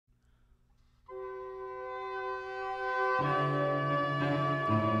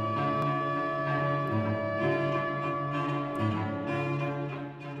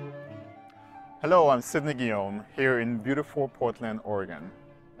Hello, I'm Sydney Guillaume here in beautiful Portland, Oregon,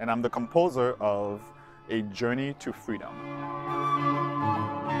 and I'm the composer of A Journey to Freedom.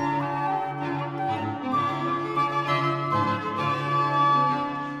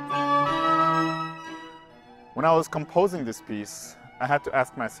 When I was composing this piece, I had to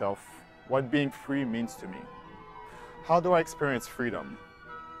ask myself what being free means to me. How do I experience freedom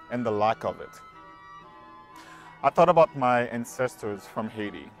and the lack of it? I thought about my ancestors from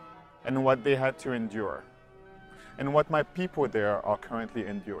Haiti and what they had to endure, and what my people there are currently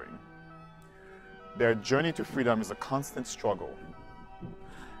enduring. Their journey to freedom is a constant struggle.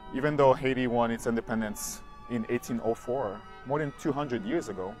 Even though Haiti won its independence in 1804, more than 200 years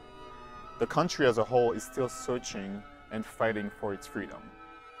ago, the country as a whole is still searching and fighting for its freedom.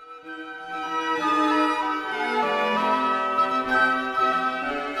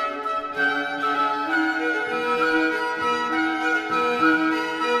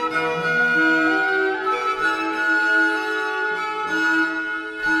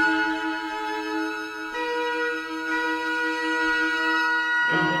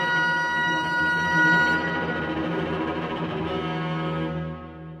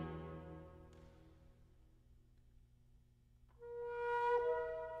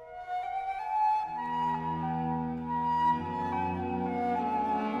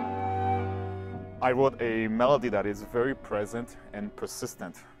 I wrote a melody that is very present and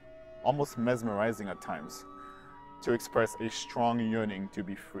persistent, almost mesmerizing at times, to express a strong yearning to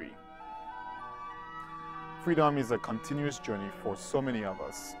be free. Freedom is a continuous journey for so many of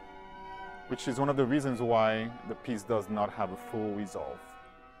us, which is one of the reasons why the piece does not have a full resolve.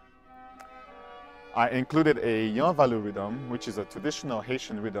 I included a Yanvalu rhythm, which is a traditional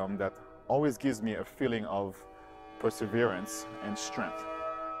Haitian rhythm that always gives me a feeling of perseverance and strength.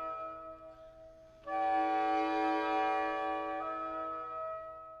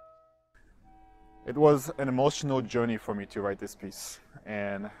 It was an emotional journey for me to write this piece,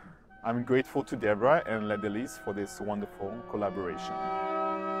 and I'm grateful to Deborah and Ledelise for this wonderful collaboration.